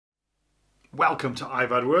Welcome to I've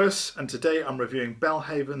Had Worse, and today I'm reviewing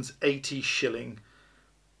Belhaven's 80 shilling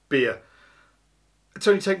beer. It's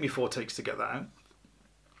only taken me 4 takes to get that out.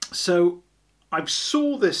 So I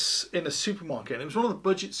saw this in a supermarket, and it was one of the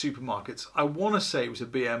budget supermarkets. I want to say it was a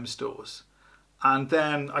BM stores, and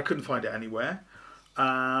then I couldn't find it anywhere.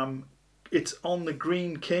 It's on the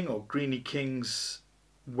Green King or Greeny King's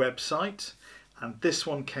website, and this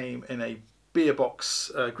one came in a beer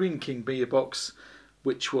box, Green King beer box,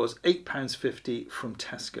 which was £8.50 from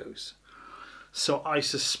Tesco's. So I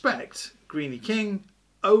suspect Greeny King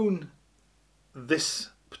own this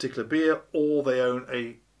particular beer, or they own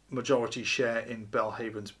a majority share in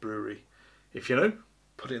Belhaven's Brewery. If you know,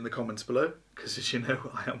 put it in the comments below, because as you know,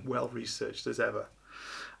 I am well researched as ever.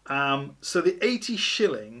 So the 80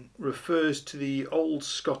 shilling refers to the old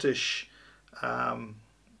Scottish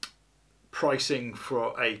pricing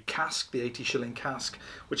for a cask, the 80 shilling cask,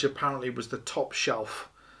 which apparently was the top shelf,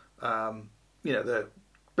 you know, the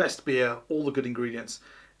best beer, all the good ingredients.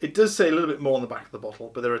 It does say a little bit more on the back of the bottle,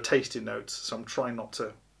 but there are tasting notes, so I'm trying not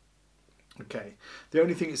to. Okay, the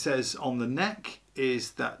only thing it says on the neck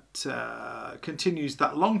is that continues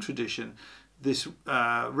that long tradition, this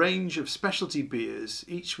range of specialty beers,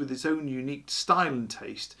 each with its own unique style and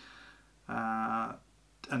taste,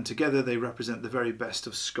 and together they represent the very best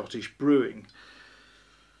of Scottish brewing.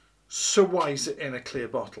 So why is it in a clear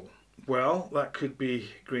bottle? Well, that could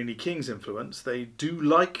be Greeny King's influence. They do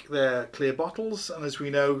like their clear bottles, and as we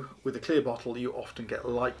know, with a clear bottle you often get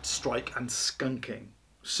light strike and skunking.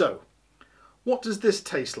 So, what does this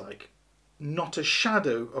taste like? Not a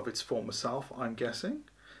shadow of its former self, I'm guessing.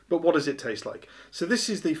 But what does it taste like? So this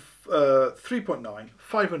is the 3.9,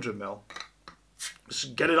 500ml. Let's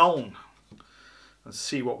get it on and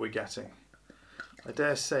see what we're getting. I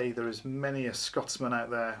dare say there is many a Scotsman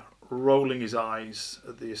out there rolling his eyes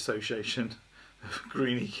at the association of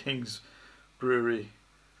Greeny King's Brewery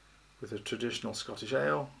with a traditional Scottish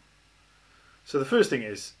ale. So the first thing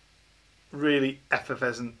is really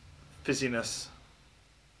effervescent fizziness,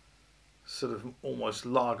 sort of almost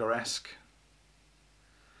lager-esque.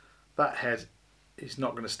 That head is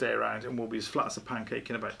not going to stay around and will be as flat as a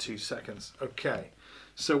pancake in about 2 seconds. Okay,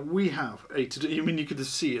 so we have a, I mean you could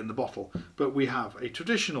see it in the bottle, but we have a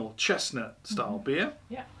traditional chestnut style beer.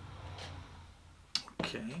 Yeah.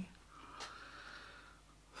 Okay.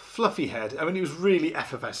 Fluffy head. I mean, it was really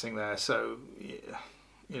effervescing there, so yeah,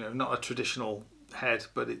 you know, not a traditional head,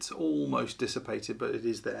 but it's almost dissipated, but it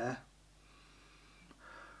is there.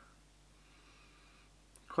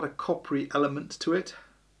 Quite a coppery element to it.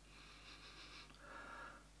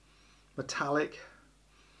 Metallic.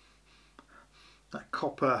 That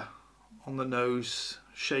copper on the nose,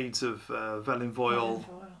 shades of Belhaven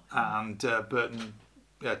and Burton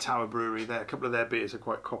Tower Brewery. There, a couple of their beers are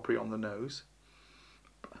quite coppery on the nose.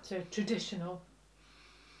 So traditional.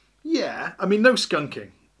 Yeah, I mean no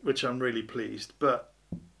skunking, which I'm really pleased. But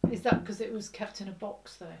is that because it was kept in a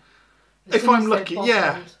box though? If I'm lucky,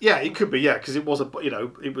 yeah, it could be, yeah, because it was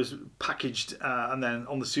it was packaged and then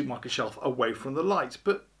on the supermarket shelf away from the light,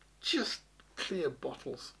 but just clear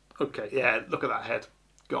bottles. Okay, yeah, look at that head,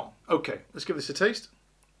 gone. Okay, let's give this a taste.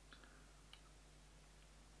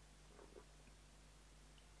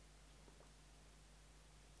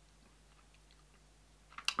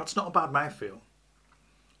 That's not a bad mouthfeel.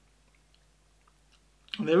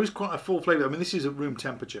 And there is quite a full flavour. I mean, this is at room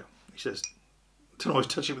temperature. He says, don't always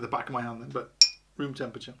touch it with the back of my hand then, but room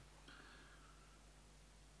temperature.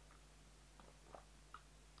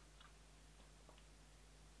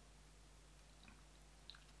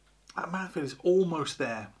 That mouthfeel is almost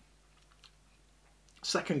there.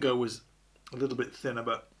 Second go was a little bit thinner,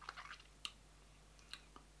 but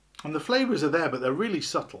and the flavours are there, but they're really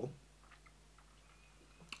subtle.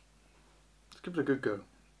 Let's give it a good go.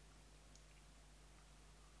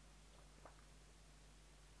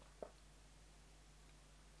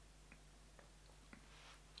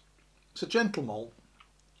 It's a gentle malt,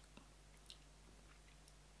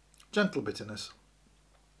 gentle bitterness,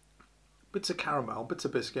 bits of caramel, bits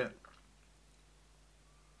of biscuit.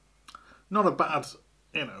 Not a bad,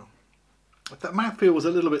 you know, if that mouthfeel was a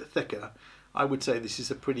little bit thicker, I would say this is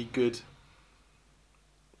a pretty good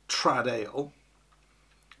trad ale.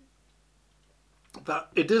 That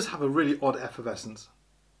it does have a really odd effervescence,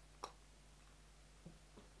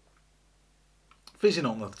 fizzing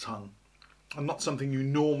on the tongue, and not something you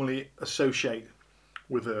normally associate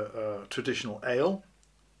with a traditional ale,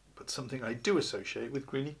 but something I do associate with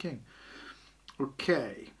Greeny King.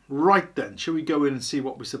 Okay, right then, shall we go in and see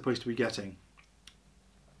what we're supposed to be getting?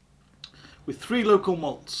 With 3 local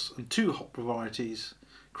malts and 2 hop varieties,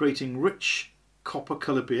 creating rich copper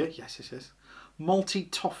colour beer, yes, malty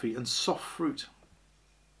toffee and soft fruit.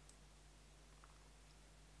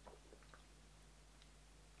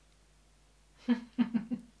 I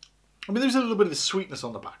mean, there's a little bit of sweetness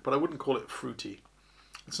on the back, but I wouldn't call it fruity.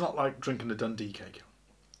 It's not like drinking a Dundee cake.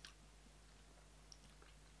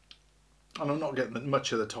 And I'm not getting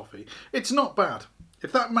much of the toffee. It's not bad.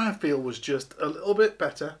 If that mouthfeel was just a little bit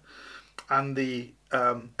better, and the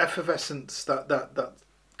effervescence, that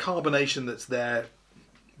carbonation that's there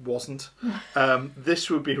wasn't, this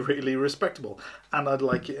would be really respectable. And I'd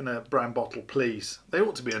like it in a brown bottle, please. They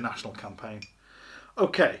ought to be a national campaign.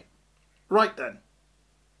 Okay, right then.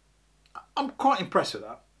 I'm quite impressed with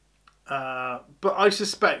that. But I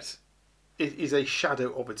suspect it is a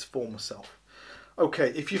shadow of its former self. Okay,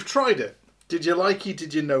 if you've tried it, did you likey,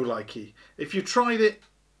 did you no likey? If you tried it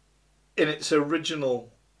in its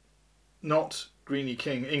original, not Greenie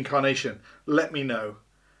King incarnation, let me know.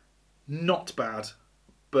 Not bad,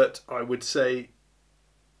 but I would say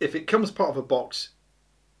if it comes part of a box,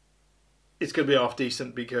 it's going to be half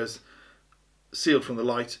decent because sealed from the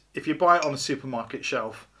light. If you buy it on a supermarket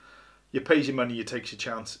shelf, you pays your money, you takes your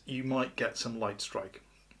chance, you might get some light strike.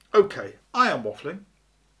 Okay, I am waffling.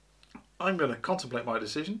 I'm going to contemplate my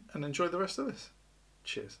decision and enjoy the rest of this.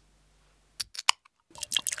 Cheers.